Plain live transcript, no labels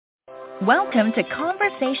Welcome to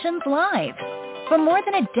Conversations Live. For more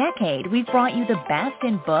than a decade, we've brought you the best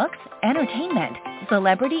in books, entertainment,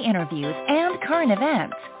 celebrity interviews, and current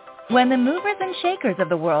events. When the movers and shakers of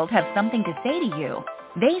the world have something to say to you,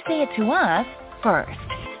 they say it to us first.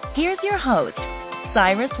 Here's your host,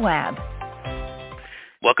 Cyrus Webb.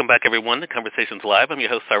 Welcome back, everyone, to Conversations Live. I'm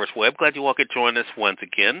your host, Cyrus Webb. Glad you all could join us once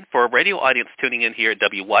again. For our radio audience tuning in here at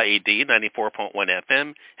WYAD 94.1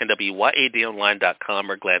 FM and WYADonline.com,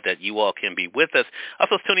 we're glad that you all can be with us.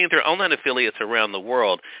 Also tuning in through online affiliates around the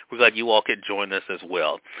world, we're glad you all could join us as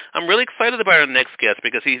well. I'm really excited about our next guest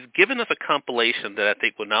because he's given us a compilation that I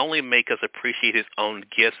think will not only make us appreciate his own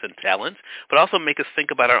gifts and talents, but also make us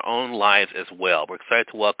think about our own lives as well. We're excited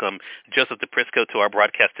to welcome Joseph Prisco to our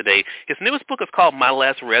broadcast today. His newest book is called My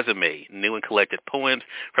Last Resume, New and Collected Poems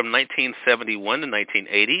from 1971 to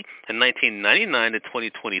 1980 and 1999 to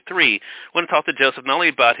 2023. I want to talk to Joseph not only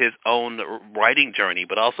about his own writing journey,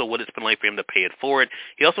 but also what it's been like for him to pay it forward.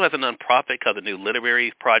 He also has a nonprofit called the New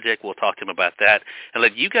Literary Project. We'll talk to him about that and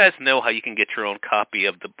let you guys know how you can get your own copy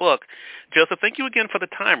of the book. Joseph, thank you again for the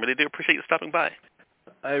time. Really do appreciate you stopping by.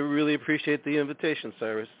 I really appreciate the invitation,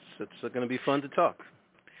 Cyrus. It's going to be fun to talk.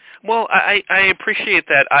 Well, I appreciate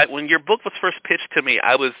that. When your book was first pitched to me,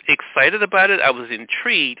 I was excited about it. I was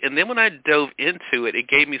intrigued. And then when I dove into it, it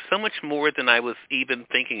gave me so much more than I was even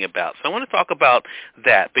thinking about. So I want to talk about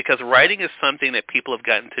that because writing is something that people have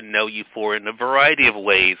gotten to know you for in a variety of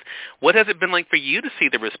ways. What has it been like for you to see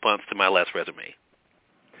the response to My Last Resume?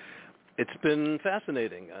 It's been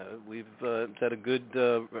fascinating. We've had a good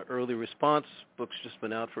early response. Book's just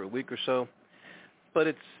been out for a week or so. But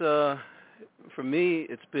it's... for me,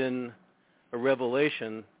 it's been a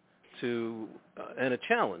revelation and a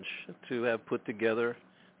challenge to have put together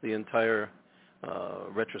the entire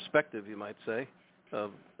retrospective, you might say,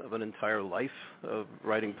 of an entire life of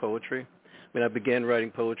writing poetry. I mean, I began writing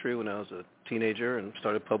poetry when I was a teenager and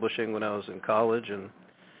started publishing when I was in college and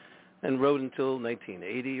wrote until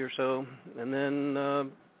 1980 or so. And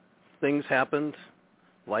then things happened,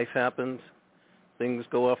 life happened, things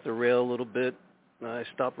go off the rail a little bit. I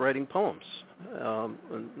stopped writing poems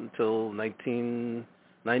until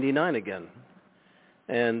 1999 again,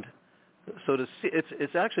 and so to see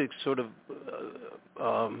it's actually sort of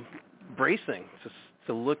bracing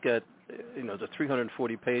to look at the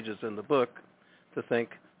 340 pages in the book to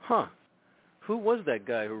think, who was that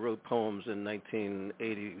guy who wrote poems in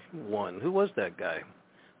 1981? Who was that guy?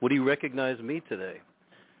 Would he recognize me today?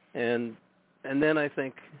 And then I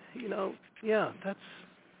think, that's.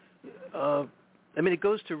 It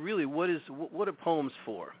goes to really what are poems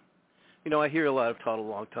for? I hear a lot of taught a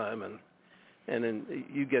long time, and then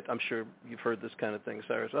you get, I'm sure you've heard this kind of thing,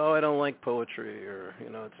 Cyrus. Oh, I don't like poetry, or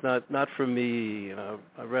it's not for me.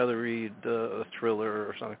 I'd rather read a thriller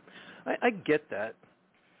or something. I get that.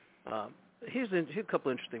 Here's a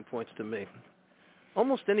couple interesting points to me.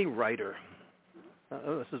 Almost any writer.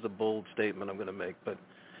 This is a bold statement I'm going to make, but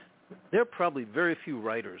there are probably very few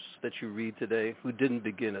writers that you read today who didn't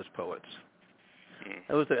begin as poets.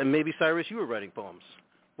 And maybe, Cyrus, you were writing poems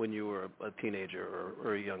when you were a teenager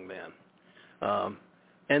or a young man.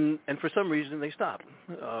 And for some reason they stopped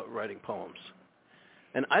writing poems.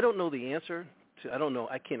 And I don't know the answer I don't know,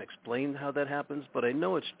 I can't explain how that happens, but I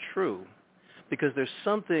know it's true because there's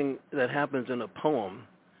something that happens in a poem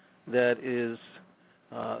that is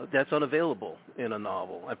that's unavailable in a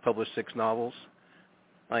novel. I've published 6 novels.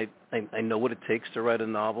 I know what it takes to write a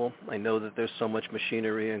novel. I know that there's so much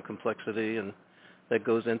machinery and complexity and that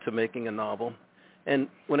goes into making a novel. And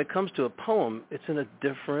when it comes to a poem, it's in a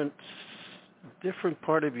different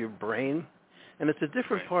part of your brain, and it's a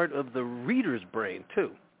different part of the reader's brain,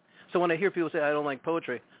 too. So when I hear people say, I don't like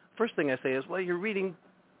poetry, first thing I say is, well, you're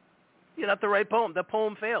not the right poem. The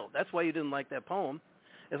poem failed. That's why you didn't like that poem.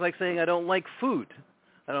 It's like saying, I don't like food.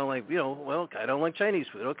 I don't like, I don't like Chinese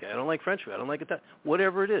food. Okay, I don't like French food. I don't like Italian.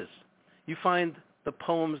 Whatever it is, you find the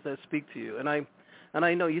poems that speak to you. And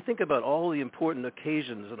I know you think about all the important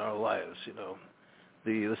occasions in our lives,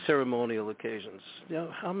 the ceremonial occasions.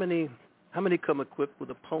 How many come equipped with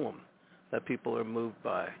a poem that people are moved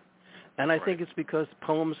by? And I think it's because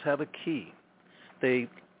poems have a key. They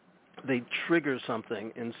trigger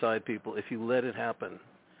something inside people if you let it happen.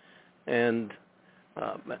 And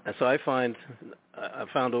so I've found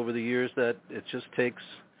over the years that it just takes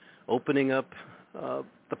opening up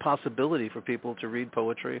the possibility for people to read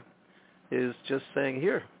poetry is just saying,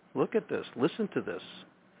 here, look at this, listen to this.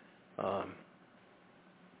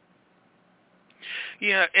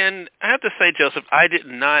 Yeah, and I have to say, Joseph,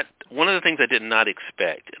 one of the things I did not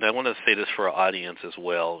expect, and I want to say this for our audience as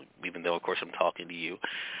well, even though, of course, I'm talking to you,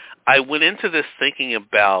 I went into this thinking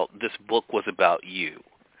about this book was about you.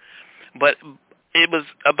 But it was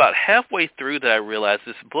about halfway through that I realized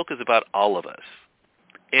this book is about all of us.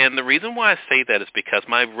 And the reason why I say that is because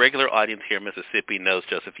my regular audience here in Mississippi knows,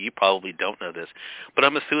 Joseph, you probably don't know this, but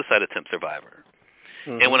I'm a suicide attempt survivor.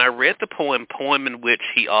 Mm-hmm. And when I read the poem in which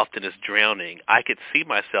he often is drowning, I could see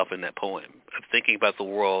myself in that poem, of thinking about the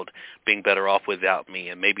world being better off without me,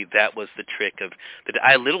 and maybe that was the trick of that.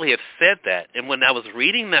 I literally have said that, and when I was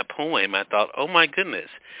reading that poem, I thought, oh my goodness,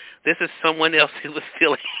 this is someone else who was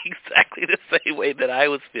feeling exactly the same way that I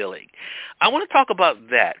was feeling. I want to talk about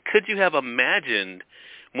that. Could you have imagined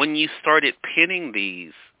when you started penning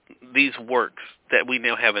these works that we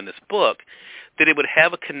now have in this book, that it would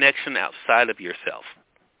have a connection outside of yourself?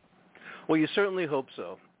 Well, you certainly hope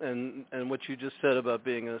so. And what you just said about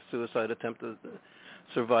being a suicide attempt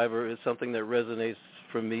survivor is something that resonates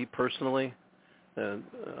for me personally,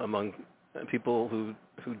 among people who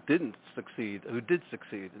did succeed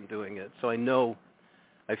in doing it. So I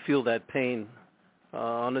feel that pain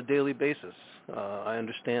on a daily basis. I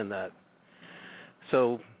understand that.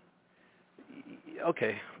 So,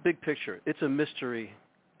 okay, big picture. It's a mystery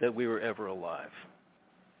that we were ever alive.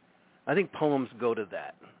 I think poems go to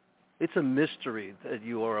that. It's a mystery that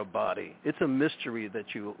you are a body. It's a mystery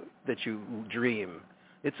that you dream.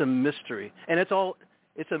 It's a mystery. And it's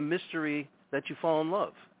a mystery that you fall in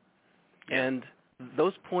love. Yeah. And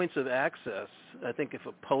those points of access, I think if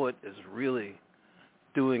a poet is really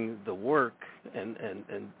doing the work and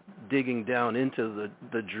digging down into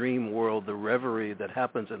the dream world, the reverie that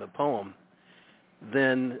happens in a poem,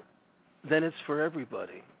 then it's for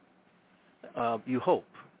everybody. You hope.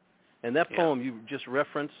 And that poem you just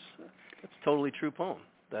referenced, it's a totally true poem.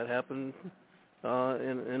 That happened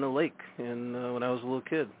in a lake when I was a little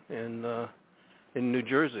kid in New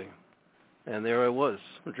Jersey. And there I was,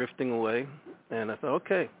 drifting away. And I thought,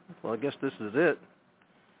 okay, well, I guess this is it.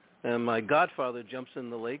 And my godfather jumps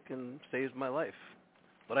in the lake and saves my life.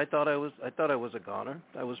 But I thought I was a goner.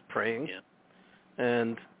 I was praying. Yeah.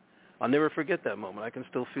 And I'll never forget that moment. I can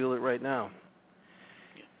still feel it right now.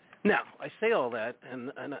 Now, I say all that,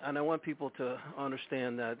 and I want people to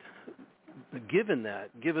understand that given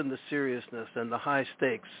the seriousness and the high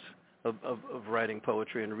stakes of writing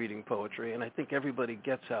poetry and reading poetry, and I think everybody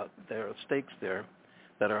gets out there of stakes there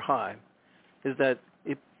that are high, is that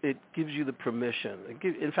it gives you the permission,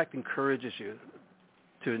 in fact encourages you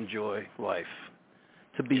to enjoy life,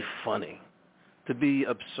 to be funny, to be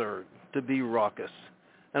absurd, to be raucous.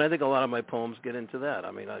 And I think a lot of my poems get into that.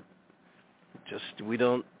 I mean,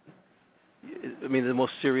 the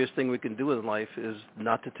most serious thing we can do in life is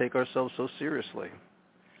not to take ourselves so seriously.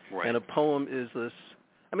 Right. And a poem is this.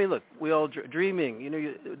 I mean, look, we all dreaming. You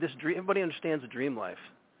know, this dream. Everybody understands a dream life.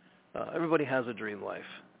 Everybody has a dream life.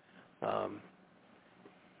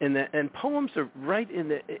 And poems are right in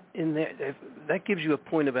there. That gives you a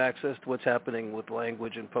point of access to what's happening with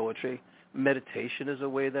language and poetry. Meditation is a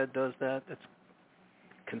way that does that. That's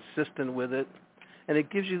consistent with it, and it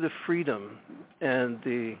gives you the freedom and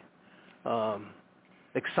the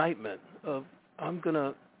excitement of I'm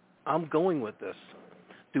going with this.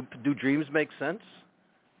 Do dreams make sense?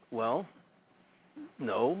 Well,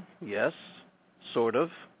 no, yes, sort of,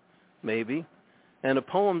 maybe. And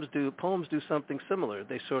poems do something similar.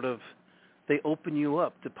 They open you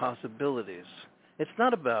up to possibilities. It's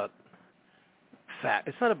not about fact.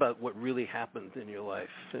 It's not about what really happened in your life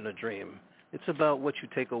in a dream. It's about what you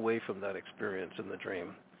take away from that experience in the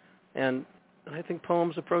dream. And I think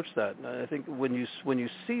poems approach that. I think when you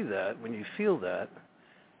see that, when you feel that,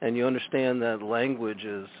 and you understand that language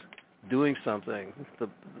is doing something,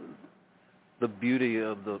 the beauty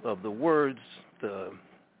of the words, the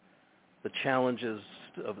challenges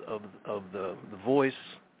of the voice,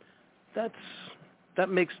 that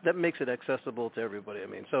makes it accessible to everybody.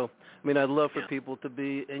 I'd love for people to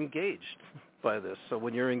be engaged by this. So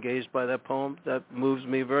when you're engaged by that poem, that moves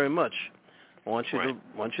me very much. I want you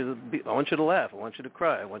to laugh. I want you to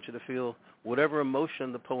cry. I want you to feel whatever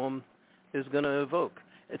emotion the poem is going to evoke.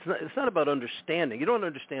 It's not about understanding. You don't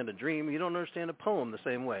understand a dream. You don't understand a poem the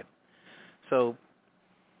same way. So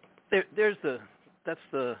that's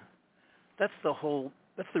the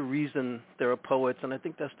reason there are poets, and I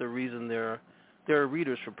think that's the reason there are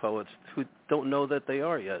readers for poets who don't know that they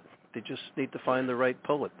are yet. They just need to find the right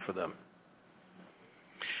poet for them.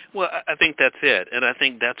 Well, I think that's it, and I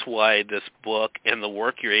think that's why this book and the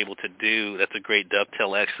work you're able to do, that's a great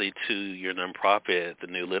dovetail actually to your nonprofit, the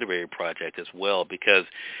New Literary Project as well, because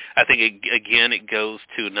I think, it goes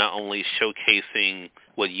to not only showcasing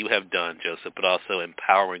what you have done, Joseph, but also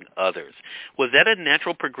empowering others. Was that a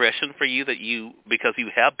natural progression for you because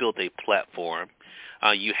you have built a platform,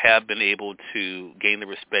 you have been able to gain the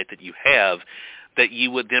respect that you have, that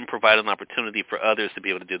you would then provide an opportunity for others to be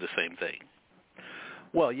able to do the same thing.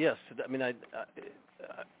 Well, yes. I mean,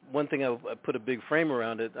 one thing I put a big frame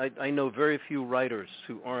around it. I know very few writers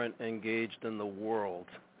who aren't engaged in the world,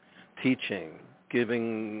 teaching,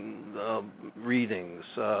 giving readings,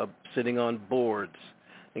 sitting on boards,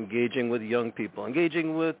 engaging with young people,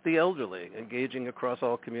 engaging with the elderly, engaging across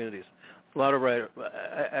all communities. A lot of writers,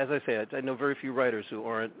 as I say, I know very few writers who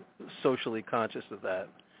aren't socially conscious of that,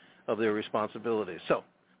 of their responsibilities. So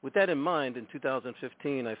with that in mind, in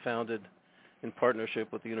 2015, I founded, in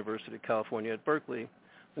partnership with the University of California at Berkeley,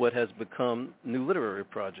 what has become New Literary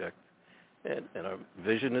Project. And our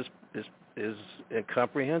vision is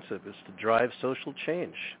comprehensive. It's to drive social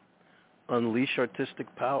change, unleash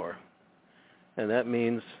artistic power. And that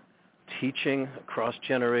means teaching across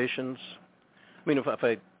generations. I mean, if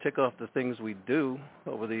I tick off the things we do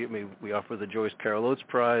we offer the Joyce Carol Oates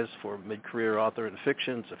Prize for mid-career author in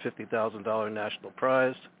fiction. It's a $50,000 national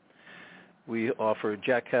prize. We offer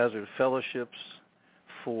Jack Hazard fellowships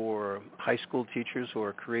for high school teachers who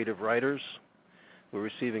are creative writers. We're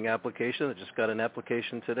receiving applications. I just got an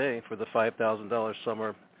application today for the $5,000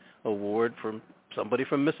 summer award from somebody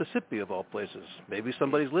from Mississippi, of all places. Maybe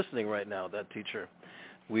somebody's listening right now, that teacher.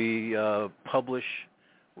 We publish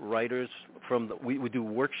writers we do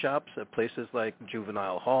workshops at places like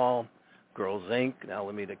Juvenile Hall, Girls Inc. in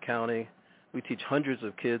Alameda County. We teach hundreds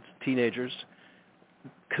of kids, teenagers,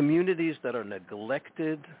 communities that are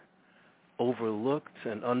neglected, overlooked,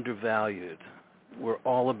 and undervalued. We're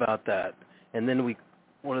all about that. And then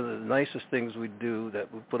one of the nicest things we do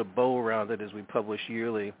that we put a bow around it is we publish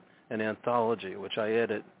yearly an anthology, which I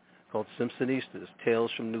edit, called Simpsonistas,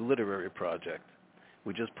 Tales from New Literary Project.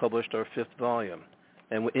 We just published our 5th volume.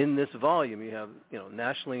 And in this volume, you have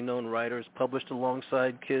nationally known writers published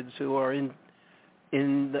alongside kids who are in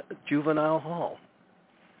the Juvenile Hall.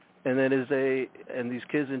 And these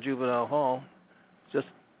kids in Juvenile Hall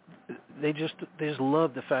they just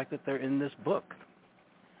love the fact that they're in this book.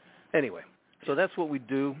 Anyway, so that's what we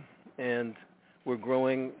do, and we're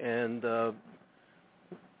growing, and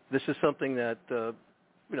this is something that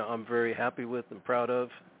I'm very happy with and proud of,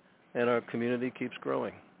 and our community keeps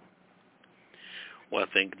growing. Well,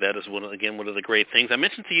 I think that is one of the great things. I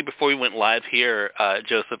mentioned to you before we went live here,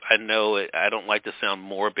 Joseph, I know I don't like to sound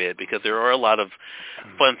morbid because there are a lot of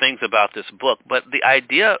fun things about this book, but the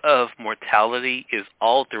idea of mortality is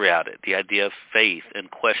all throughout it, the idea of faith and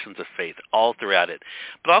questions of faith all throughout it.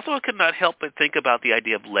 But also I could not help but think about the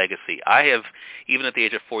idea of legacy. I have, even at the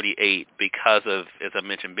age of 48, because of, as I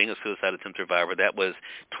mentioned, being a suicide attempt survivor, that was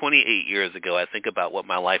 28 years ago. I think about what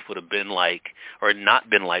my life would have been like or not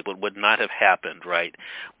been like, what would not have happened, right?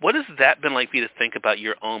 What has that been like for you to think about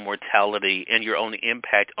your own mortality and your own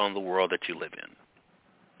impact on the world that you live in?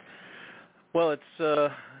 Well,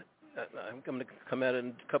 I'm going to come at it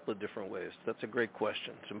in a couple of different ways. That's a great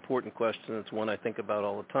question. It's an important question. It's one I think about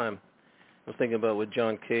all the time. I was thinking about with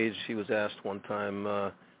John Cage. He was asked one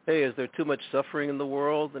time, hey, is there too much suffering in the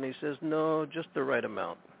world? And he says, no, just the right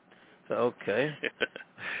amount. So, okay.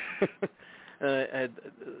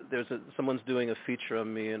 Someone's doing a feature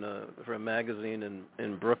on me for a magazine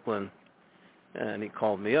in Brooklyn, and he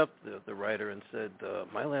called me up, the writer, and said,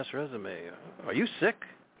 my last resume, are you sick?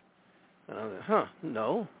 And I was like,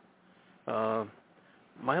 no.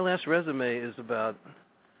 My last resume is about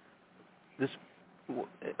this.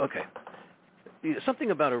 Okay.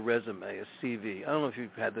 Something about a resume, a CV. I don't know if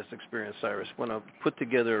you've had this experience, Cyrus. When I put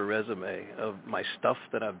together a resume of my stuff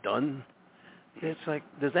that I've done, it's like,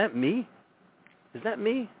 is that me?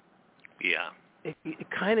 Yeah. It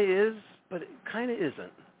kind of is, but it kind of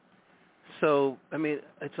isn't. So, I mean,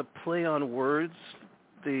 it's a play on words,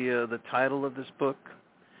 the title of this book.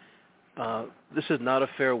 This is not a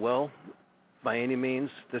farewell by any means.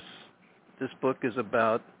 This book is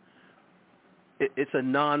about, it's a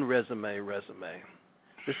non-resume resume.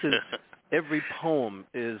 This is, every poem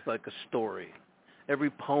is like a story. Every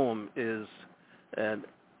poem is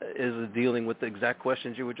dealing with the exact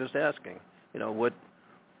questions you were just asking.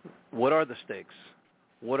 What are the stakes?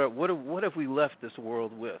 What have we left this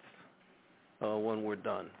world with when we're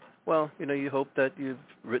done? Well, you hope that you've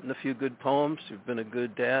written a few good poems. You've been a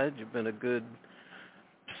good dad. You've been a good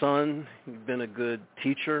son. You've been a good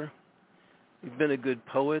teacher. You've been a good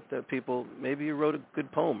poet. That maybe you wrote a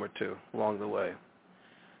good poem or two along the way.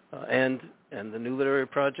 And the New Literary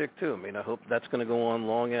Project too. I mean, I hope that's going to go on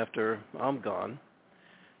long after I'm gone.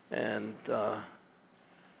 And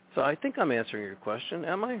so I think I'm answering your question.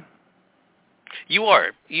 Am I? You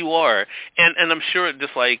are, and I'm sure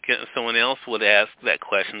just like someone else would ask that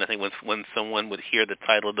question. I think when someone would hear the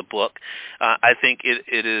title of the book, I think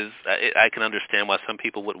it is. I can understand why some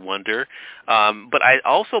people would wonder, but I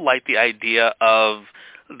also like the idea of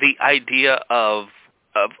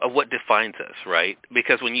what defines us, right?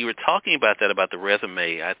 Because when you were talking about that, about the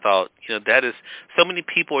resume, I thought, that is, so many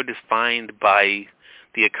people are defined by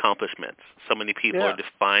the accomplishments. So many people are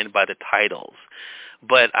defined by the titles.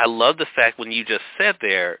 But I love the fact when you just said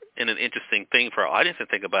there, and an interesting thing for our audience to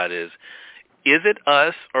think about is it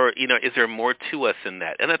us, or, is there more to us in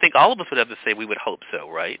that? And I think all of us would have to say we would hope so,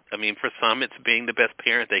 right? I mean, for some, it's being the best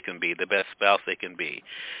parent they can be, the best spouse they can be,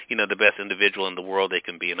 the best individual in the world they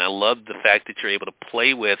can be. And I love the fact that you're able to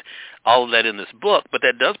play with all of that in this book. But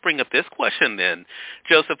that does bring up this question then.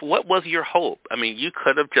 Joseph, what was your hope? I mean, you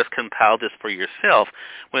could have just compiled this for yourself.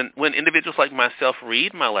 When individuals like myself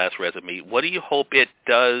read my last resume, what do you hope it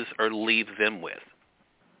does or leaves them with?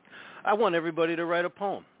 I want everybody to write a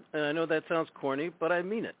poem. And I know that sounds corny, but I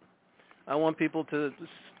mean it. I want people to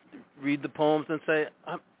read the poems and say,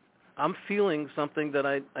 I'm feeling something that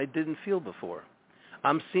I didn't feel before.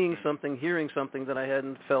 I'm seeing something, hearing something that I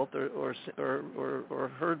hadn't felt or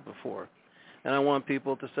heard before. And I want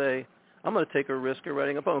people to say, I'm going to take a risk of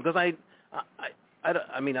writing a poem. Because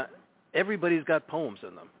I mean, everybody's got poems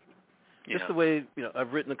in them. Yeah. Just the way,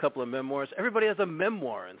 I've written a couple of memoirs. Everybody has a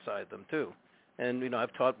memoir inside them, too. And,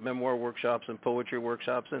 I've taught memoir workshops and poetry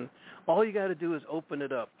workshops, and all you got to do is open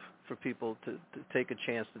it up for people to take a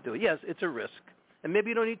chance to do it. Yes, it's a risk, and maybe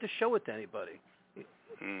you don't need to show it to anybody.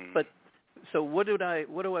 But so what do I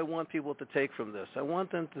want people to take from this? I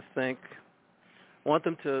want them to think, I want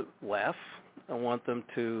them to laugh, I want them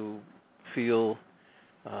to feel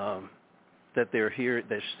that they're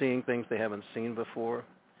seeing things they haven't seen before.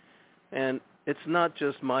 And it's not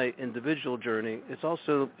just my individual journey, it's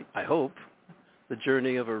also, I hope, the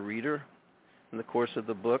journey of a reader in the course of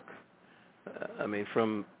the book. I mean,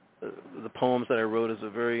 from the poems that I wrote as a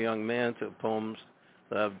very young man to poems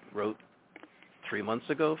that I wrote 4 months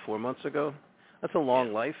ago. That's a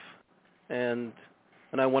long life, and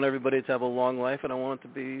I want everybody to have a long life, and I want it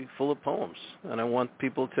to be full of poems, and I want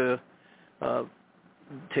people to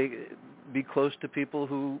be close to people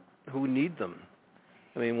who need them.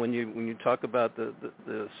 I mean, when you talk about the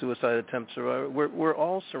suicide attempt survivor, we're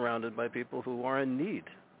all surrounded by people who are in need.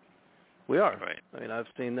 We are. Right. I mean, I've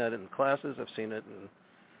seen that in classes. I've seen it in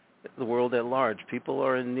the world at large. People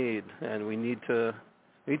are in need, and we need to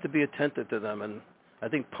be attentive to them. And I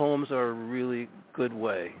think poems are a really good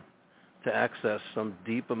way to access some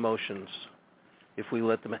deep emotions if we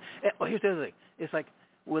let them. Here's the other thing. It's like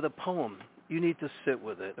with a poem, you need to sit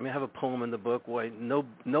with it. I mean, I have a poem in the book. Why no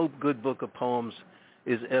good book of poems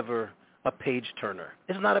is ever a page-turner.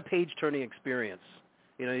 It's not a page-turning experience.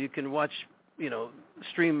 You can watch,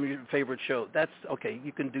 stream your favorite show. That's okay.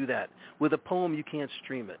 You can do that. With a poem, you can't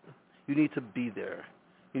stream it. You need to be there.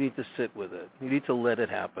 You need to sit with it. You need to let it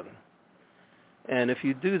happen. And if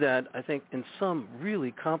you do that, I think in some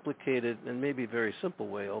really complicated and maybe very simple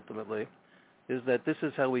way, ultimately, is that this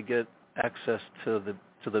is how we get access to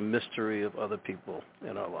the mystery of other people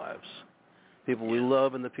in our lives. People we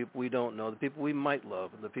love and the people we don't know, the people we might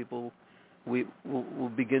love, and the people we will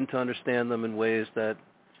begin to understand them in ways that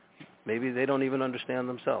maybe they don't even understand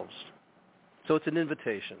themselves. So it's an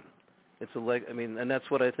invitation. And that's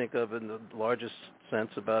what I think of in the largest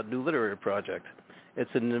sense about New Literary Project.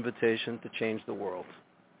 It's an invitation to change the world.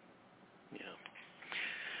 Yeah.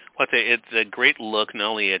 Well, it's a great look not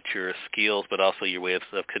only at your skills but also your way of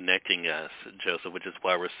connecting us, Joseph, which is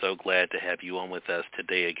why we're so glad to have you on with us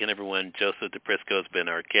today. Again, everyone, Joseph Prisco has been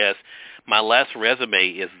our guest. My Last Resume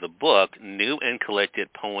is the book, New and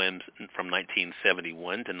Collected Poems from 1971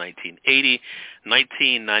 to 1980,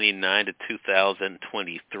 1999 to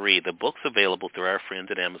 2023. The book's available through our friends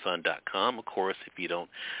at Amazon.com. Of course, if you don't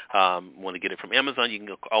want to get it from Amazon, you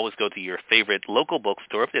can always go to your favorite local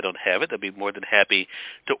bookstore. If they don't have it, they'll be more than happy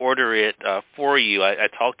to order it for you. I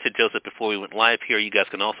talked to Joseph before we went live here. You guys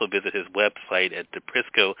can also visit his website at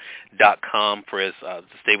Prisco.com to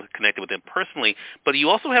stay connected with him personally. But you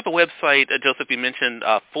also have a website, Joseph, you mentioned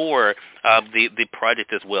for the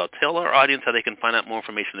project as well. Tell our audience how they can find out more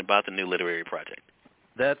information about the New Literary Project.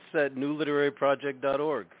 That's at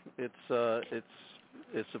newliteraryproject.org. It's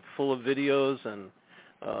full of videos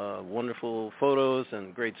and wonderful photos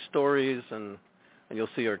and great stories, and you'll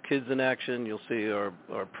see our kids in action. You'll see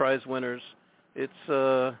our prize winners. It's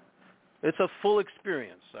a full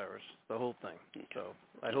experience, Cyrus, the whole thing. So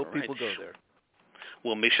I hope people go there.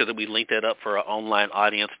 We'll make sure that we link that up for our online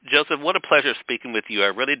audience. Joseph, what a pleasure speaking with you. I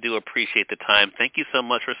really do appreciate the time. Thank you so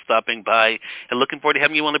much for stopping by, and looking forward to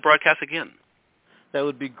having you on the broadcast again. That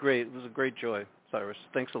would be great. It was a great joy, Cyrus.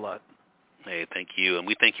 Thanks a lot. Hey, thank you. And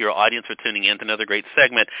we thank your audience for tuning in to another great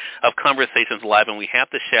segment of Conversations Live. And we have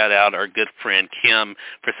to shout out our good friend Kim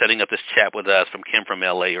for setting up this chat with us, from Kim from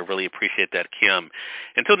L.A. I really appreciate that, Kim.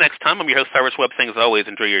 Until next time, I'm your host, Cyrus Webb, saying as always,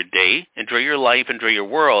 enjoy your day, enjoy your life, enjoy your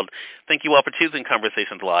world. Thank you all for choosing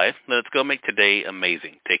Conversations Live. Let's go make today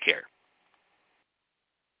amazing. Take care.